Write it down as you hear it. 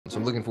So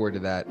I'm looking forward to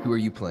that. Who are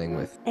you playing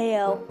with?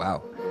 AL.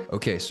 Wow.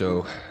 Okay,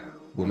 so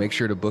we'll make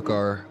sure to book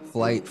our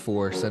flight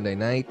for Sunday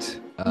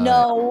night.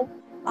 No,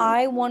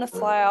 I want to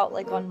fly out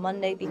like on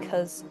Monday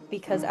because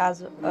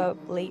as a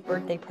late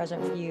birthday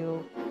present for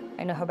you,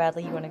 I know how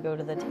badly you want to go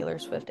to the Taylor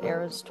Swift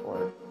Eras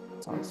tour.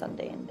 It's on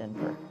Sunday in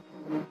Denver.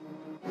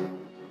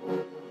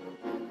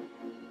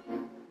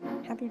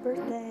 Happy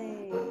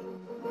birthday.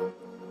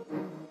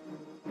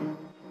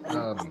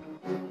 um,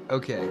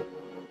 okay,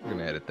 we're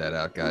gonna edit that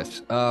out,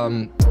 guys.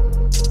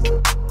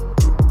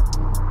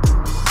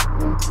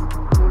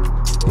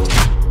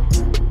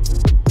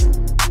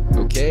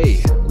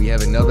 Okay, we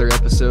have another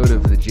episode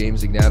of the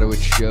James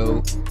Ignatowich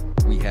Show.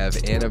 We have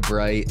Anna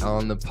Bright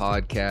on the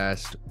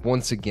podcast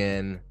once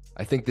again.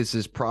 I think this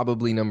is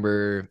probably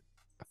number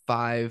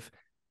 5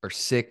 or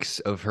 6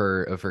 of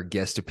her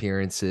guest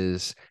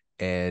appearances,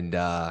 and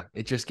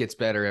it just gets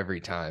better every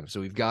time.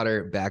 So we've got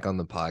her back on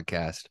the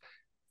podcast.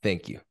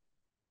 Thank you.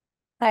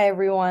 Hi,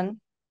 everyone.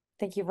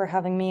 Thank you for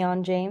having me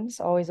on, James.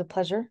 Always a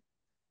pleasure.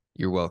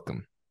 You're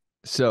welcome.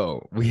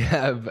 So we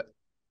have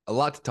a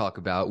lot to talk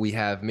about. We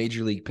have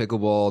Major League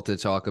Pickleball to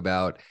talk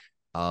about.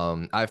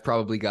 I've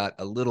probably got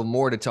a little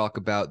more to talk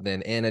about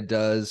than Anna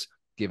does,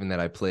 given that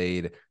I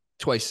played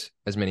twice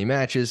as many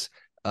matches.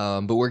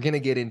 But we're going to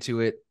get into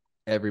it,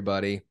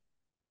 everybody.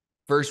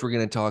 First, we're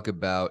going to talk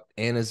about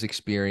Anna's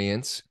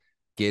experience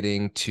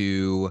getting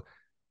to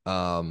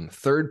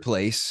third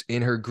place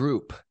in her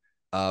group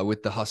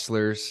with the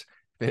Hustlers,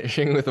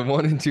 finishing with a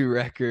 1-2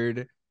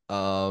 record.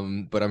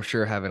 But I'm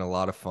sure having a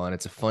lot of fun.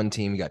 It's a fun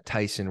team. You got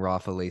Tyson,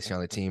 Rafa, Lacey on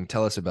the team.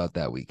 Tell us about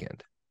that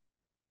weekend.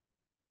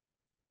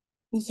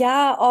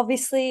 Yeah,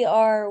 obviously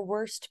our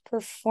worst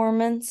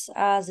performance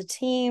as a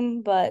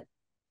team, but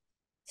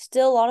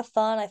still a lot of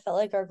fun. I felt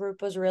like our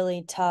group was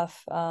really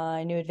tough.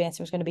 I knew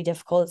advancing was going to be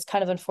difficult. It's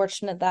kind of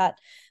unfortunate that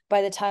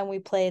by the time we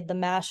played the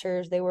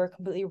Mashers, they were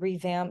completely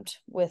revamped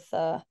with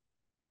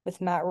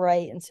Matt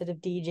Wright instead of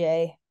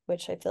DJ,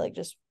 which I feel like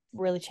just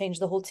really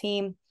changed the whole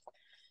team.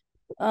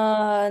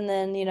 And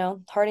then,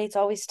 Heart Eight's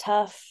always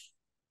tough.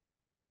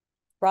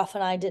 Ruff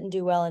and I didn't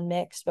do well in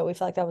mixed, but we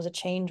felt like that was a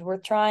change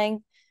worth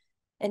trying.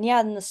 And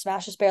yeah, then the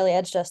Smashes barely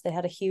edged us. They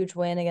had a huge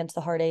win against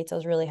the Heart Eights. I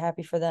was really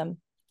happy for them,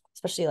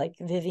 especially like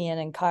Vivian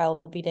and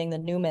Kyle beating the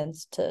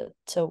Newmans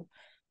to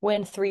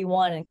win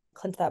 3-1 and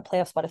clinch that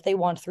playoff spot. If they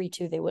won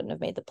 3-2, they wouldn't have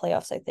made the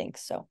playoffs, I think.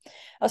 So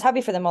I was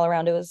happy for them all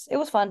around. It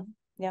was fun.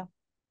 Yeah.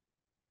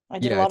 I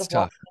did a Yeah, lot it's of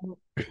tough.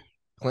 walking.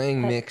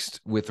 Playing mixed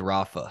with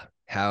Rafa.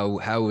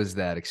 How was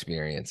that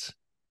experience?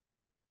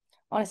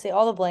 Honestly,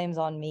 all the blame's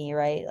on me,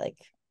 right? Like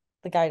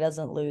the guy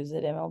doesn't lose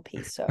at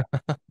MLP, so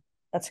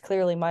that's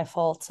clearly my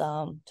fault.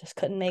 Just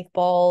couldn't make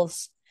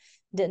balls,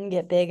 didn't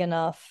get big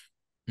enough.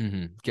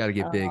 Got to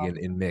get big Um,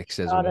 in mixed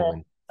as a gotta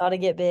woman. gotta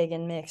get big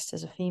and mixed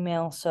as a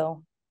female,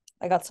 so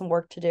I got some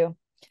work to do.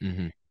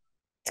 Mm-hmm. It's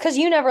because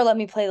you never let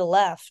me play the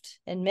left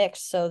in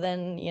mixed, so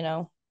then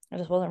I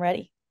just wasn't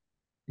ready.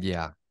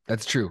 Yeah,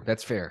 that's true.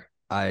 That's fair.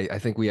 I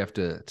think we have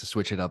to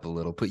switch it up a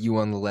little. Put you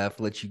on the left,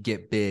 let you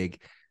get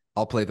big.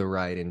 I'll play the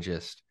right and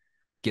just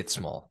get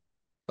small.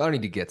 I don't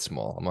need to get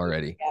small. I'm Yeah,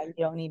 you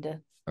don't need to.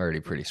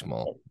 already pretty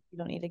small. You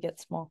don't need to get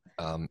small.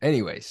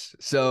 Anyways,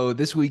 so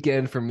this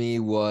weekend for me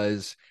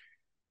was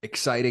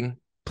exciting.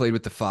 Played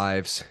with the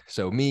fives.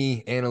 So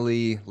me,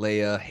 Annalie,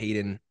 Leia,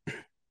 Hayden,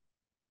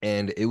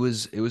 and it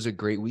was a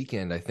great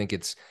weekend. I think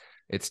it's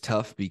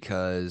tough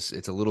because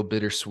it's a little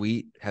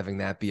bittersweet having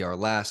that be our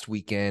last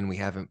weekend. We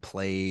haven't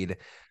played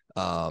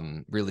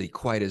really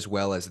quite as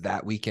well as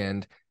that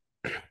weekend,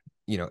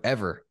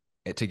 ever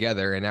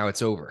together, and now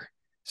it's over.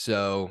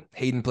 So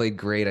Hayden played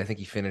great. I think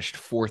he finished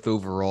 4th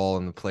overall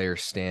in the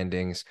players'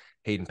 standings.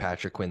 Hayden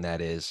Patrick, that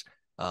is.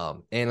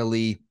 Anna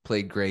Lee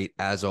played great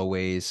as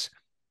always,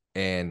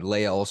 and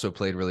Leia also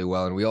played really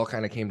well. And we all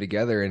kind of came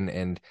together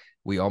and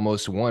we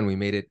almost won. We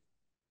made it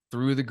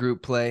through the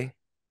group play.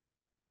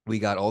 We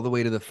got all the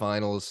way to the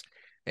finals,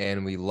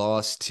 and we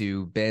lost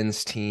to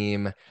Ben's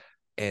team.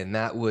 And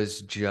that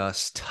was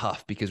just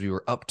tough because we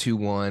were up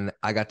 2-1.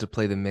 I got to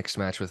play the mixed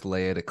match with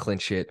Leia to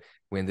clinch it.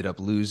 We ended up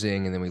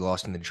losing, and then we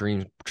lost in the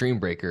Dream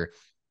Breaker.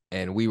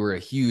 And we were a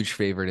huge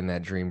favorite in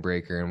that Dream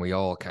Breaker, and we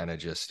all kind of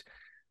just,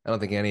 I don't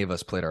think any of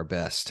us played our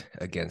best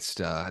against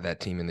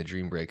that team in the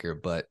Dream Breaker,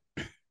 but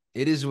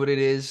it is what it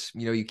is.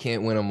 You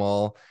can't win them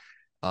all.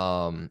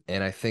 And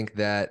I think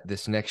that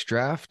this next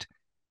draft,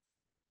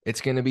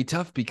 it's going to be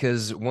tough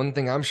because one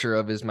thing I'm sure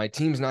of is my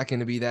team's not going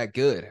to be that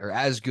good or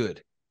as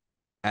good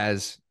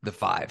as the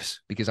fives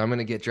because I'm going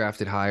to get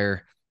drafted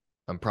higher.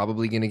 I'm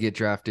probably going to get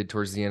drafted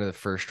towards the end of the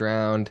first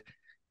round,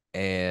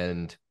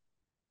 and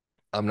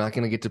I'm not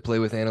going to get to play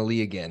with Anna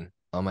Lee again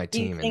on my Do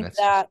you team, and think that's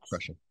just that?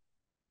 crushing.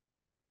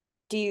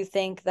 Do you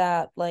think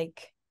that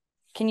like?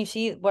 Can you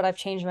see what I've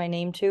changed my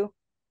name to?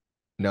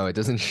 No, it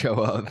doesn't show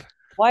up.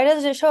 Why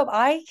doesn't it show up?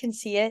 I can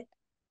see it.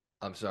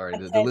 I'm sorry. I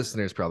The said,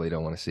 listeners probably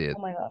don't want to see it.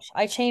 oh my gosh,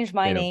 I changed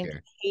my They don't name to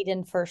care.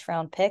 Hayden first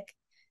round pick.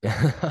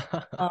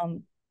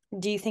 Um,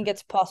 do you think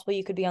it's possible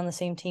you could be on the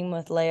same team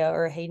with Leia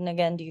or Hayden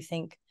again? Do you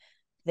think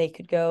they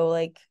could go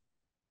like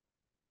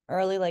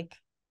early? Like,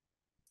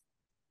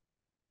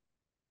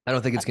 I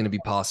don't think it's going to be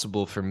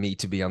possible for me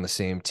to be on the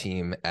same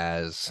team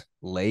as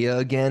Leia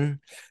again.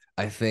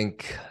 I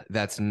think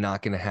that's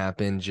not going to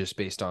happen just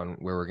based on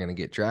where we're going to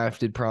get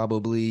drafted,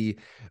 probably.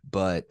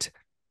 But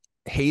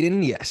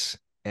Hayden, yes.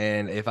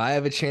 And if I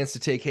have a chance to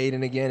take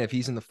Hayden again, if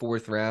he's in the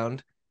 4th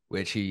round,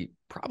 which he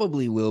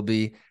probably will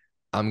be,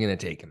 I'm going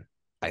to take him,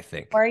 I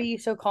think. Why are you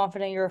so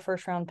confident you're a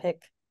first round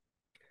pick?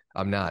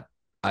 I'm not.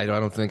 I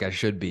don't think I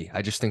should be.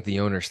 I just think the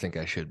owners think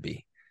I should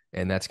be.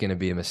 And that's going to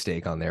be a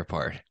mistake on their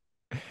part.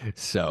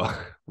 So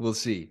we'll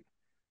see.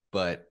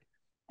 But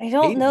I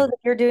don't know Hayden, that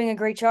you're doing a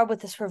great job with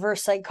this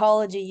reverse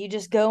psychology. You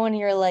just go and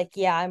you're like,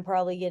 yeah, I'm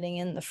probably getting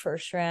in the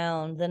first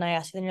round. Then I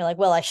ask you, then you're like,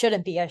 well, I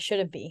shouldn't be. I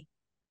shouldn't be.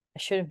 I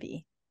shouldn't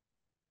be.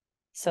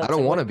 So I it's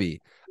don't like, want what to be. you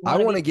I want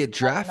to want be? to get No.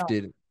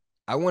 drafted.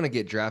 I want to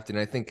get drafted.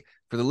 And I think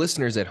for the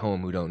listeners at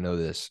home who don't know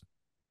this,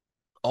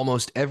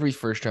 almost every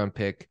first round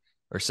pick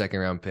or second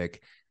round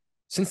pick,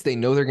 since they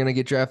know they're going to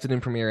get drafted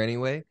in Premier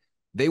anyway,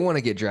 they want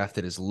to get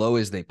drafted as low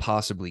as they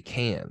possibly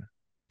can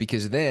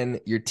because then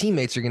your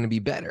teammates are going to be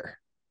better.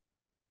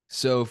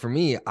 So for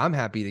me, I'm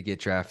happy to get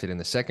drafted in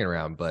the second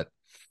round, but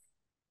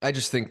I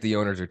just think the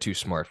owners are too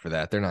smart for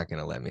that. They're not going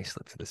to let me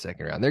slip to the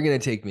second round. They're going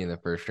to take me in the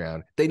first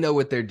round. They know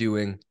what they're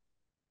doing.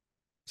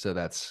 So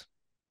that's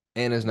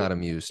Anna's Do you not think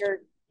amused. you're,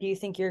 do you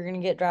think you're going to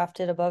get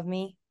drafted above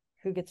me?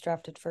 Who gets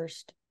drafted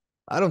first?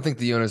 I don't think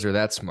the owners are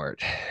that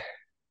smart,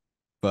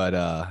 but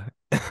I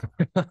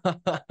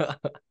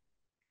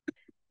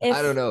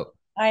don't If know.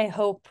 I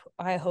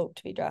hope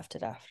to be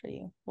drafted after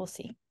you. We'll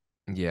see.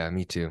 Yeah,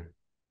 me too.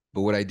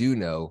 But what I do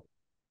know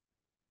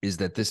is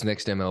that this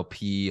next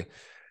MLP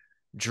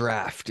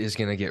draft is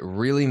going to get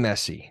really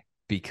messy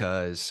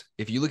because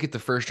if you look at the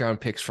first round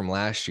picks from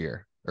last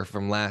year or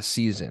from last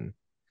season,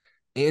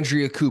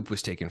 Andrea Coop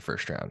was taken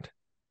first round.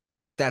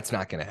 That's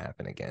not going to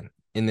happen again.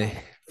 In the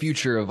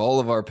future of all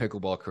of our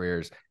pickleball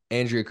careers,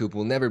 Andrea Coop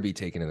will never be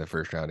taken in the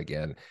first round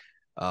again.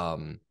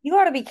 You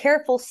got to be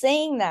careful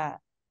saying that.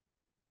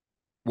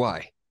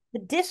 Why? The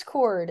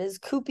Discord is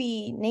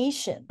Koopy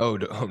Nation. Oh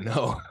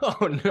no.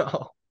 Oh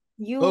no.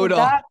 You Odolph.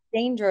 that's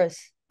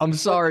dangerous. I'm What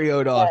sorry, you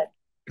Odolph.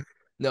 said.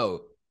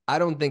 No, I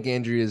don't think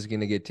Andrea is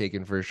going to get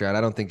taken first round.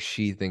 I don't think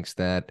she thinks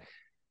that.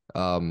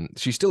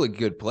 She's still a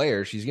good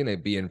player. She's going to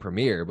be in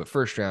Premier, but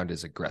first round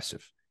is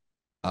aggressive.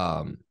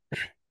 Um,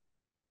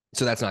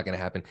 so that's not going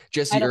to happen. I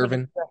Jesse don't think it's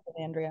Irvin. aggressive,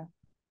 Andrea.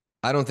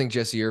 I don't think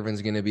Jesse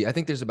Irvin's going to be. I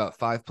think there's about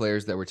 5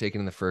 players that were taken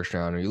in the first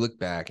round, and you look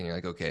back and you're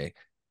like, okay,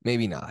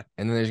 maybe not.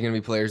 And then there's going to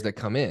be players that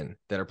come in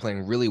that are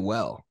playing really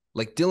well.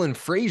 Like Dylan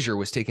Frazier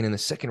was taken in the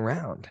second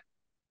round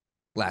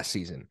last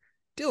season.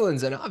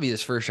 Dylan's an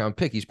obvious first round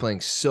pick. He's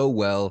playing so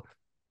well.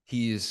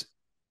 He's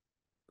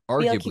Feel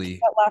like he took arguably,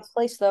 out last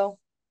place though.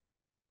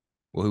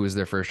 well, who was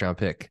their first round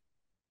pick?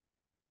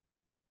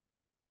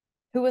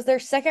 Who was their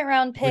second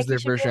round Who was pick? It their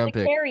should first go round to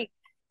pick? Carey.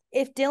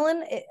 If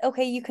Dylan,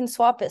 okay, you can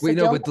swap it. So Wait,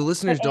 no, Dylan, but the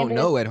listeners don't Andrea,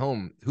 know at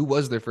home who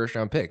was their first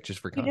round pick, just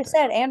for you just context.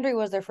 said Andrew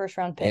was their first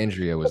round pick.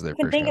 Andrea But was their you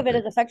can first think round of it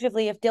pick. as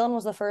effectively if Dylan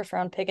was the first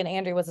round pick and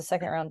Andrew was the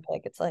second round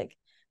pick. It's like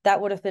that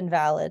would have been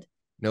valid.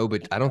 No,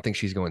 but I don't think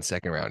she's going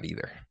second round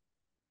either.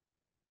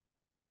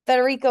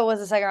 Federico was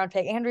the second round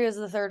pick. Andrew was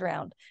the third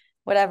round.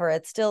 Whatever.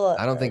 It's still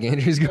I don't think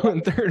Andrea's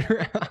going third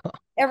round.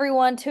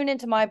 everyone tune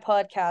into my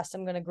podcast.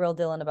 I'm going to grill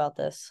Dylan about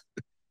this.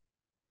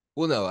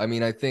 Well, no, I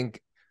mean, I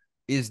think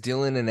is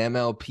Dylan an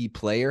MLP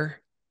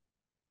player?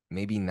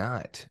 Maybe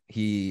not.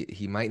 He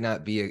might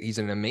not be. He's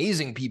an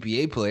amazing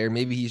PPA player.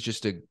 Maybe he's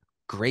just a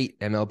great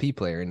MLP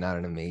player and not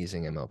an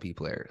amazing MLP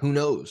player. Who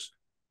knows?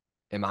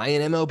 Am I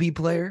an MLP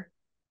player?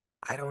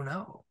 I don't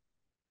know.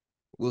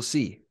 We'll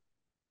see.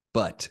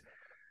 But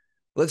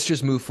let's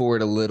just move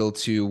forward a little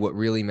to what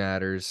really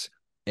matters.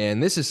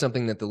 And this is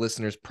something that the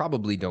listeners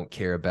probably don't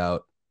care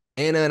about.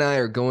 Anna and I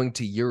are going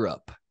to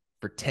Europe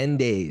for 10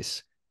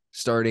 days,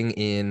 starting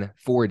in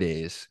 4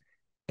 days.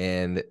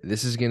 And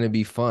this is going to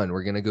be fun.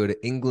 We're going to go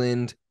to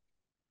England.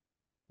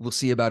 We'll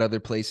see about other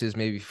places,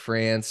 maybe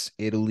France,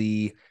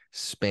 Italy,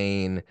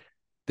 Spain.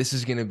 This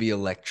is going to be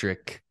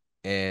electric.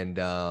 And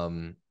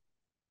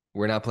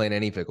we're not playing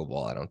any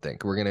pickleball, I don't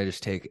think. We're going to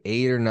just take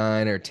 8 or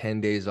 9 or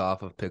 10 days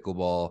off of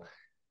pickleball.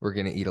 We're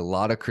going to eat a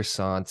lot of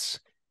croissants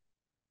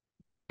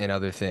and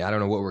other things. I don't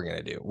know what we're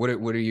going to do. What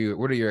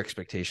are your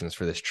expectations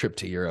for this trip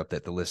to Europe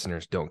that the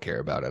listeners don't care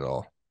about at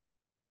all?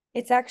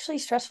 It's actually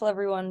stressful,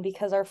 everyone,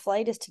 because our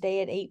flight is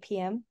today at 8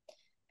 p.m.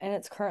 and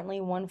it's currently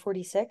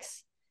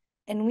 1:46.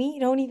 And we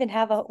don't even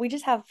we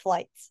just have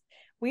flights.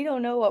 We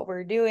don't know what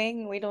we're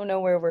doing. We don't know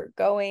where we're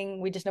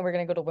going. We just know we're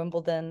going to go to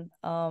Wimbledon.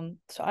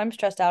 So I'm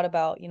stressed out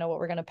about, what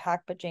we're going to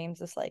pack. But James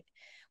is like,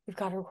 we've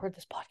got to record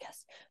this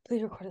podcast.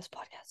 Please record this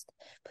podcast.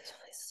 Please,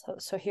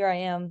 please. So here I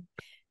am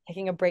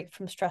taking a break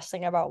from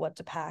stressing about what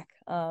to pack.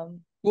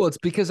 Well, it's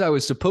because I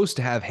was supposed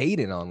to have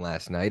Hayden on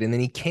last night and then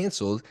he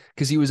canceled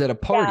because he was at a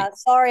party. Yeah,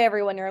 sorry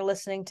everyone, you're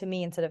listening to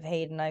me instead of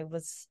Hayden. I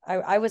was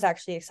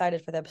actually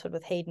excited for the episode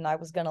with Hayden. I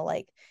was gonna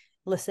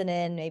listen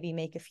in, maybe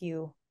make a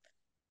few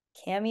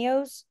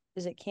cameos.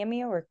 Is it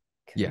cameo or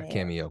Yeah, cameo?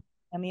 cameo.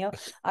 Cameo.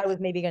 I was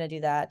maybe gonna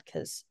do that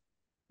because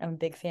I'm a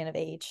big fan of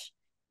H.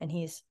 and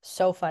he's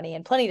so funny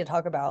and plenty to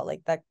talk about.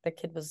 Like that the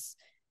kid was,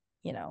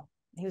 you know,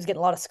 he was getting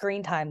a lot of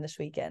screen time this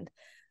weekend.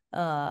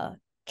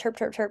 Chirp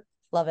chirp chirp,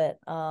 love it.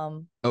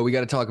 Oh, we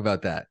got to talk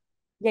about that.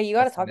 Yeah, you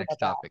got to That's the talk next about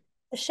that. topic.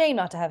 It's a shame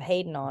not to have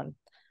Hayden on,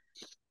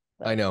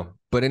 I but know.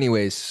 But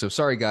anyways, so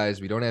sorry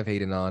guys, we don't have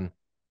Hayden on.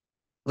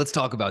 Let's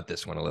talk about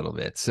this one a little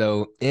bit.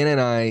 So Anna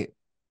and I,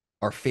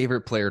 our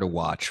favorite player to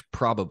watch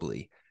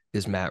probably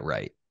is Matt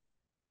Wright.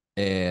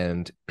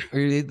 And or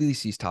at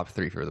least he's top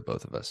three for the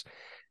both of us.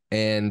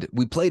 And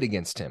we played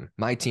against him,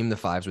 my team, the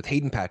Fives, with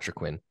Hayden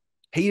Patriquin.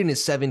 Hayden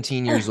is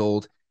 17 years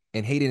old,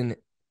 and Hayden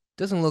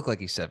doesn't look like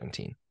he's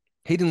 17.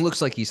 Hayden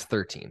looks like he's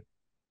 13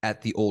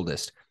 at the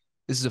oldest.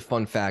 This is a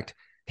fun fact.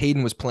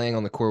 Hayden was playing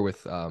on the court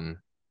with,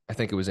 I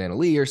think it was Anna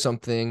Lee or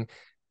something.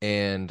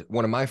 And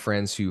one of my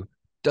friends who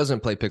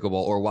doesn't play pickleball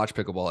or watch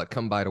pickleball had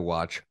come by to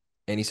watch.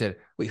 And he said,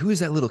 "Wait, who is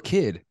that little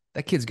kid?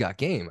 That kid's got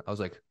game." I was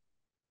like,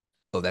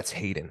 "Oh, that's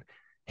Hayden.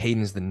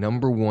 Hayden's the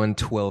number one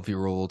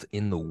 12-year-old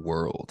in the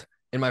world."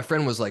 And my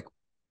friend was like,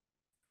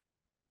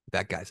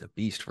 "That guy's a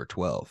beast for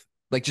 12."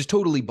 Like, just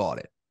totally bought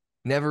it.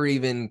 Never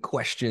even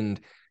questioned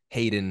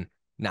Hayden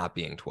not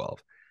being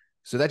 12.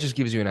 So that just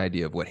gives you an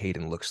idea of what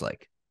Hayden looks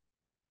like.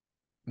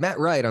 Matt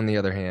Wright, on the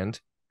other hand,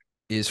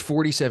 is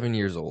 47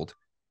 years old,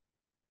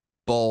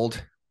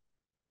 bald,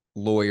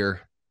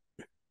 lawyer,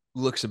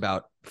 looks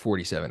about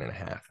 47 and a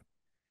half.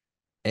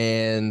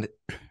 And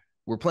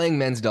we're playing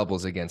men's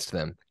doubles against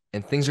them,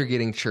 and things are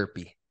getting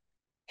chirpy.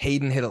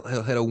 Hayden he'll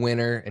hit a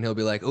winner, and he'll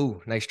be like,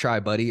 "Oh, nice try,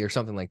 buddy," or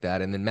something like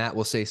that. And then Matt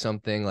will say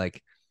something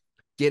like,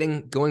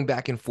 going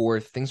back and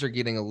forth. Things are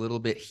getting a little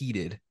bit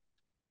heated.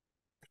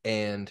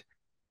 And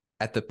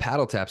at the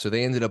paddle tap, so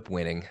they ended up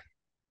winning.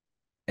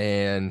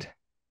 And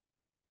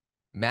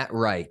Matt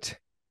Wright,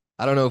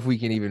 I don't know if we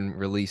can even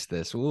release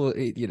this. We'll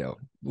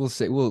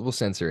say we'll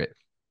censor it.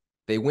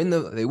 They win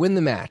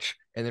the match,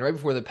 and then right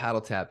before the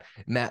paddle tap,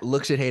 Matt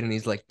looks at Hayden and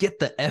he's like, "Get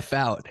the F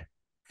out."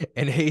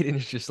 And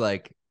Hayden's just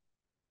like,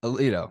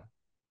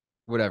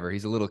 whatever.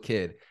 He's a little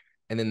kid.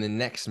 And then the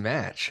next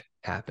match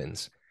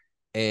happens,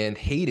 and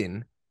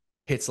Hayden's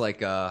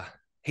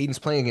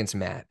playing against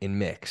Matt in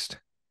mixed,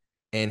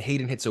 and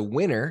Hayden hits a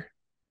winner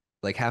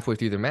like halfway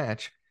through the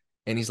match,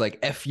 and he's like,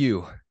 "F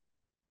you,"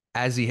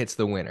 as he hits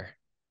the winner.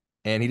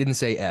 And he didn't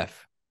say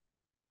F,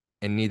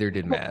 and neither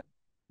did Matt.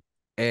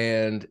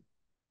 And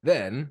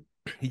then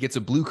he gets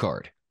a blue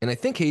card. And I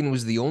think Hayden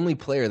was the only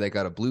player that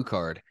got a blue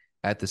card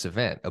at this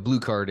event. A blue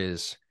card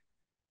is,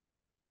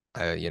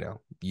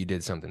 you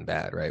did something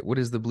bad, right? What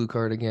is the blue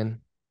card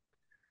again?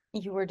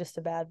 you were just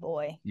a bad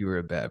boy. You were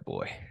a bad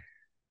boy.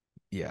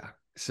 Yeah.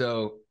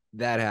 So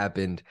that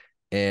happened.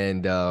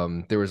 And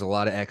there was a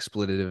lot of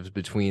expletives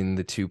between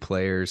the two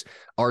players.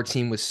 Our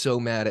team was so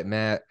mad at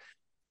Matt.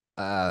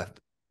 I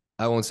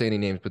won't say any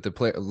names, but the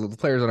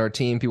players on our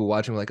team, people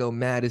watching were like, "Oh,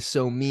 Matt is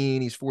so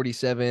mean. He's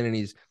 47 and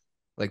he's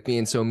like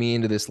being so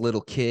mean to this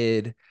little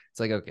kid." It's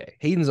like, okay,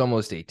 Hayden's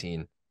almost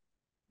 18.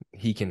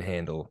 He can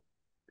handle.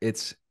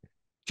 It's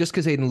just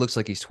because Hayden looks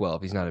like he's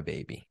 12. He's not a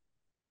baby.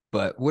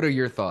 But what are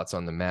your thoughts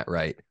on the Matt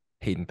Wright,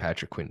 Hayden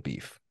Patriquin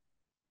beef?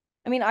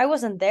 I mean, I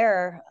wasn't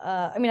there.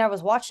 I mean, I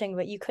was watching,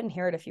 but you couldn't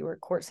hear it if you were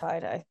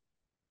courtside.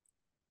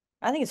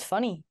 I think it's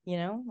funny, you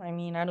know? I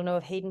mean, I don't know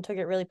if Hayden took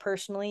it really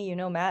personally. You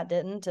know, Matt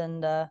didn't.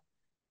 And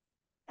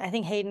I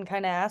think Hayden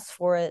kind of asked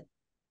for it.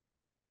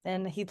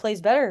 And he plays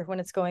better when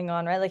it's going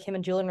on, right? Like him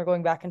and Julian were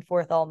going back and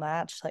forth all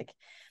match. Like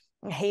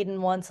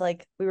Hayden once,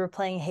 like we were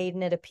playing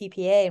Hayden at a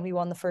PPA and we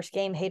won the first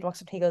game. Hayden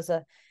walks up to me, he goes,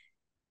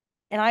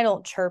 and I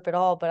don't chirp at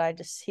all, but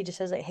he just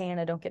says like, "Hey,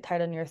 Anna, don't get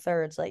tight on your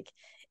thirds." Like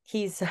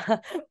he's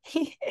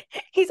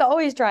he's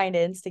always trying to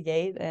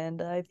instigate,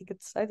 and I think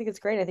it's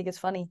great. I think it's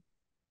funny.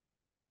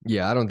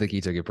 Yeah, I don't think he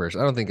took it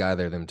personally. I don't think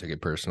either of them took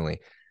it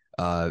personally.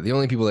 The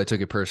only people that took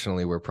it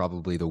personally were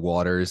probably the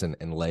Waters and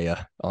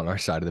Leia on our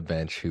side of the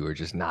bench, who were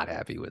just not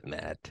happy with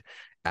Matt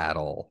at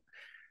all.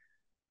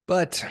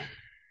 But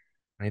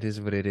it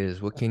is what it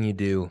is. What can you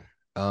do?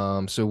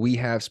 So we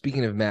have,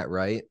 speaking of Matt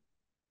Wright,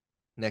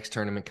 next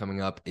tournament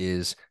coming up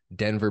is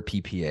Denver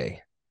PPA.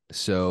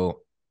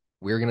 So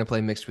we're going to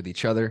play mixed with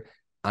each other.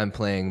 I'm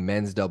playing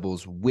men's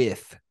doubles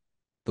with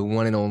the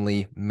one and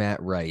only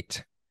Matt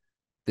Wright.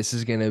 This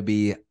is going to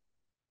be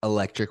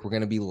electric. We're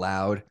going to be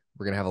loud.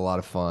 We're going to have a lot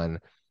of fun.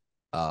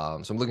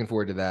 So I'm looking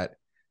forward to that.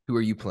 Who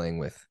are you playing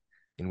with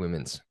in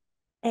women's?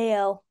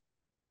 AL.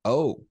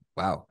 Oh,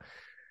 wow.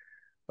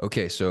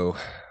 Okay, so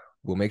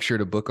we'll make sure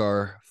to book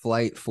our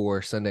flight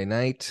for Sunday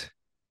night.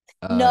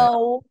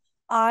 No,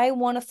 I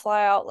want to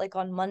fly out like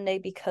on Monday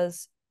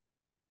because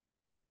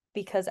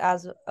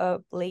as a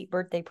late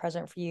birthday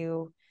present for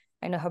you,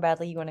 I know how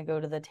badly you want to go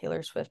to the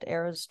Taylor Swift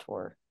Eras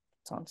tour.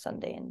 It's on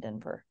Sunday in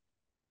Denver.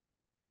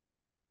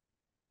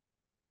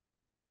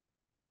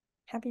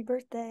 Happy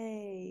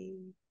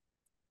birthday.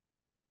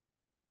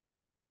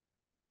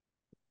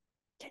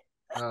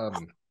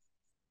 um,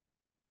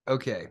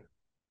 okay,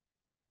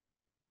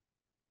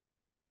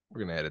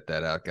 we're gonna edit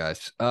that out,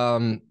 guys.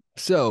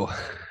 So,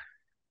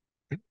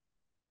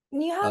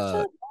 You have to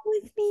uh, go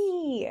with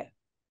me.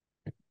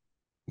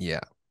 yeah,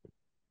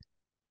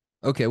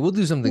 Okay, we'll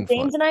do When something fun.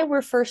 James and I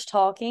were first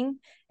talking,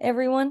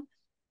 everyone,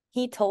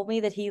 he told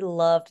me that he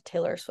loved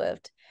Taylor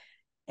Swift.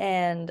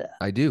 And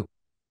I do.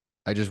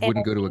 I just and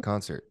wouldn't go to a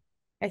concert.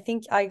 I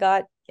think I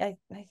got I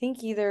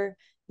think either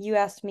you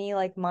asked me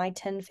like my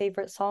 10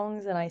 favorite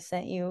songs and I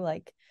sent you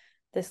like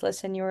this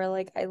list and you were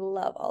like, I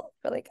love all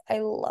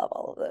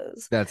of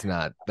those. That's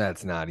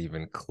not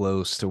even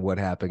close to what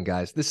happened,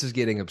 guys. This is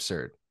getting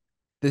absurd.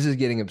 This is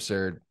getting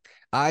absurd.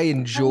 I He's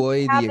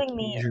enjoy the having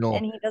me occasional.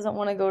 and he doesn't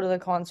want to go to the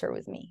concert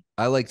with me.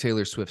 I like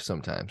Taylor Swift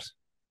sometimes,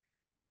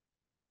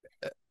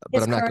 but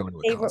His I'm not current going to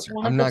a favorite, concert.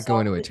 one I'm of the not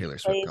going songs to a that he Taylor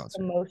Swift plays the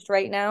concert. most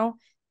right now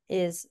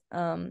is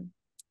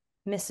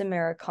Miss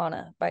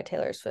Americana by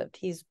Taylor Swift.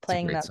 He's It's a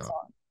playing great that song.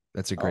 song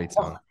That's a a great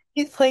lot. song.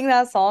 He's playing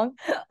that song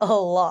a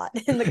lot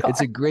in the It's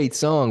car. a great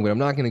song, but I'm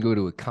not going to go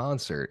to a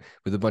concert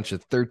with a bunch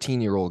of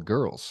 13-year-old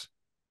girls.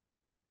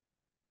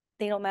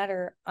 They don't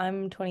matter.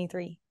 I'm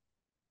 23.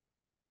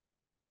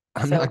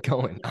 I'm So not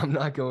going. I'm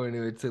not going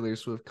to a Taylor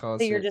Swift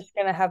so you're concert. just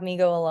gonna have me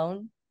go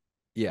alone?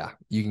 Yeah,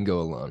 you can go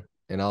alone,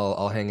 and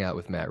I'll hang out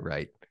with Matt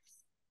Wright.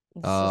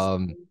 This is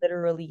Um,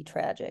 literally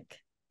tragic.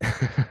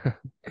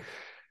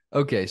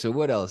 okay, so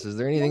what else? Is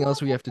there anything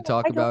else we have to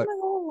talk I don't about? want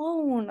to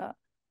go alone.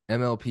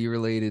 MLP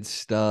related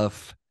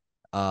stuff.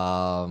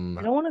 I Um,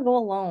 don't want to go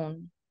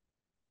alone.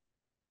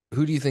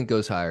 who do you think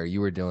goes higher?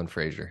 You or Dylan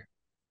Frazier?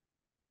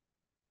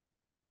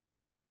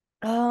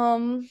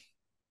 Um,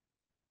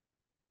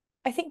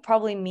 I think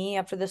probably me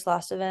after this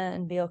last event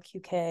and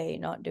BLQK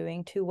not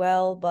doing too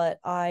well, but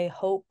I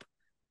hope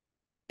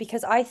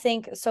because I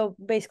think so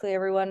basically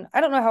everyone,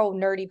 I don't know how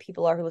nerdy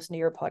people are who listen to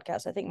your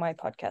podcast. I think my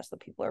podcast, the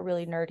people are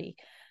really nerdy.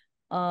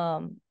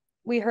 Um,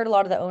 we heard a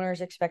lot of the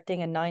owners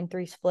expecting a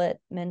 9-3 split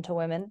men to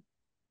women,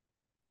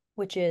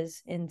 which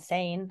is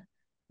insane,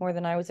 more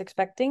than I was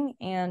expecting.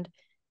 And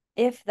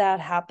if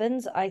that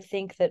happens, I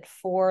think that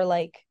for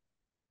like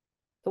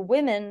the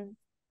women,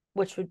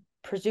 which would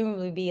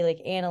presumably be like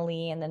Anna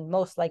Lee and then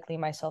most likely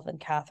myself and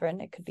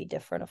Catherine, it could be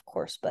different, of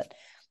course, but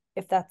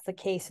if that's the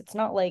case, it's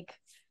not like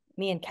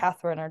me and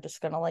Catherine are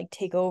just gonna like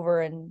take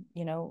over and,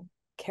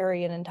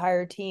 carry an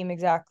entire team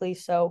exactly.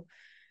 So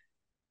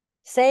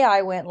say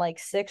I went like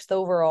sixth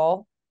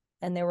overall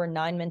and there were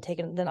 9 men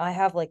taken, then I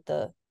have like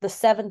the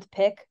seventh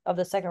pick of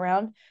the second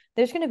round.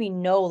 There's gonna be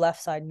no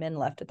left side men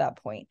left at that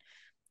point.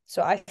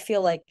 So I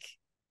feel like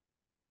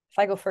if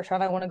I go first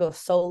round, I want to go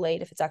so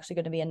late if it's actually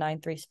going to be a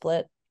 9-3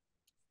 split.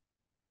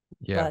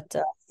 Yeah. But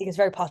I think it's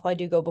very possible I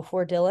do go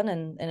before Dylan,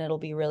 and it'll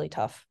be really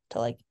tough to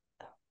like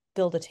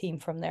build a team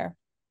from there.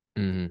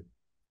 Hmm.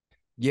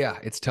 Yeah,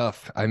 it's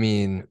tough. I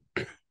mean,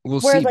 we'll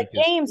Whereas see like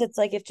because James, it's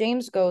like if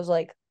James goes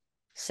like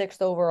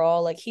sixth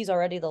overall, like he's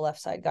already the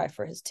left side guy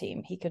for his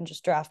team. He can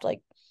just draft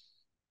like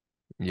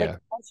yeah,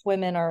 most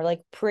women are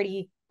like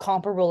pretty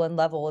comparable in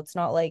level. It's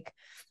not like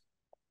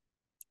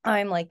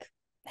I'm like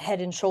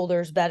head and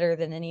shoulders better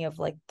than any of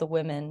like the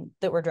women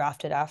that were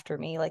drafted after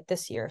me like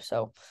this year.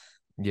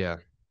 yeah.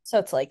 So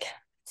it's like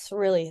it's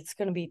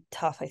going to be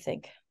tough, I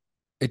think.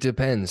 It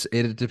depends.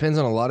 It depends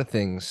on a lot of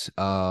things.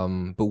 But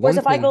Whereas one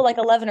if I go thing like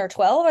 11 or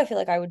 12, I feel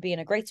like I would be in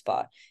a great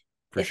spot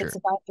for if it's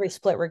sure, a 9-3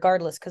 split,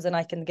 regardless, because then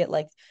I can get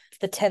like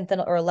the 10th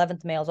or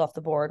 11th males off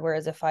the board.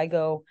 Whereas if I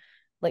go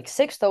like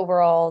sixth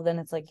overall, then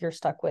it's like you're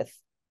stuck with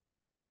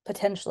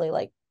potentially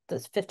like the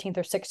 15th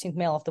or 16th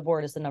male off the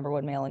board is the number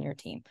one male in your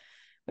team,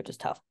 which is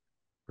tough.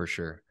 for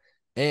sure.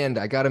 And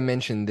I got to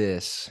mention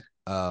this.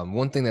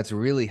 One thing that's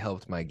really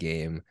helped my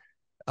game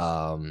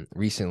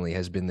recently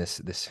has been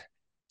this.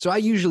 So I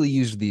usually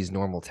use these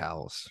normal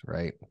towels,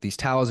 right? These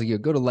towels, you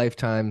go to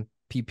Lifetime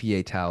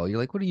PPA towel. You're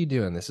like, what are you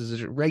doing? This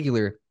is a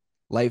regular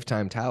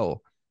Lifetime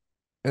towel.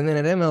 And then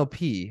at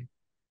MLP,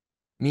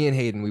 me and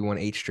Hayden, we won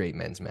 8 straight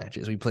men's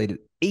matches. We played it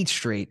 8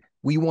 straight.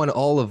 We won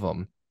all of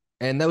them.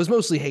 And that was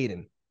mostly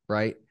Hayden,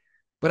 right?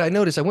 But I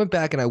noticed I went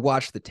back and I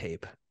watched the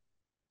tape.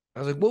 I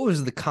was like, what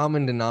was the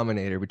common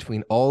denominator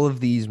between all of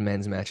these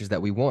men's matches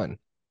that we won?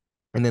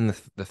 And then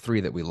the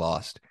 3 that we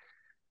lost?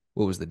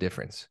 What was the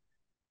difference?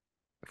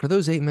 For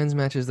those 8 men's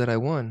matches that I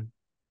won,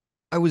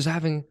 I was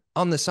having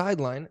on the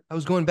sideline, I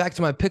was going back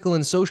to my pickle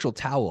and social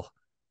towel.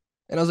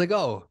 And I was like,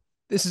 oh,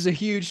 this is a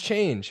huge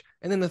change.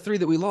 And then the 3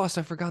 that we lost,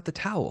 I forgot the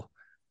towel.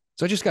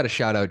 So I just got to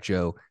shout out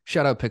Joe,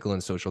 shout out Pickle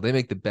and Social. They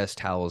make the best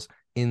towels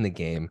in the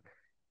game.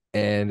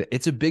 And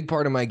it's a big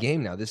part of my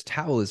game now. This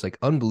towel is like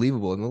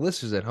unbelievable. And the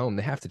listeners at home,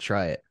 they have to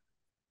try it.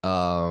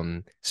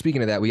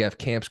 Speaking of that, we have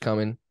camps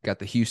coming. Got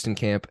the Houston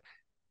camp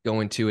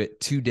going to it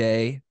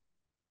today.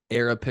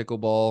 Era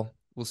Pickleball.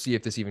 We'll see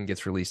if this even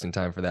gets released in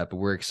time for that, but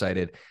we're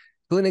excited.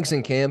 Clinics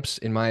and camps,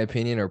 in my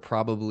opinion, are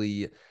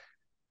probably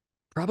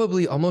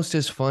almost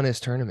as fun as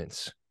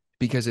tournaments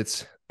because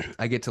it's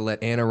I get to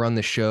let Anna run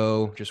the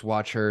show, just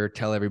watch her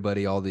tell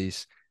everybody all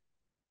these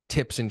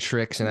tips and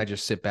tricks, and I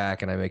just sit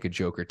back and I make a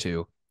joke or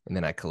two, and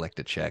then I collect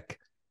a check.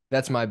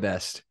 That's my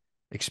best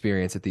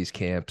experience at these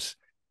camps.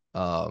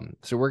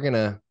 So we're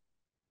gonna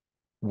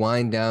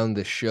wind down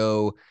the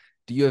show.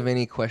 Do you have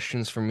any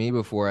questions for me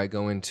before I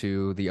go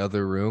into the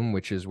other room,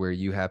 which is where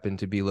you happen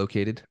to be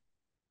located?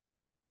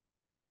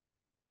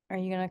 Are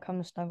you going to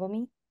come snuggle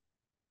me?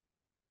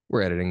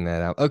 We're editing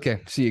that out.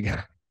 Okay. See you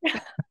guys.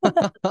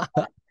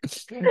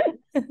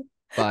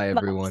 Bye,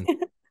 everyone. Bye.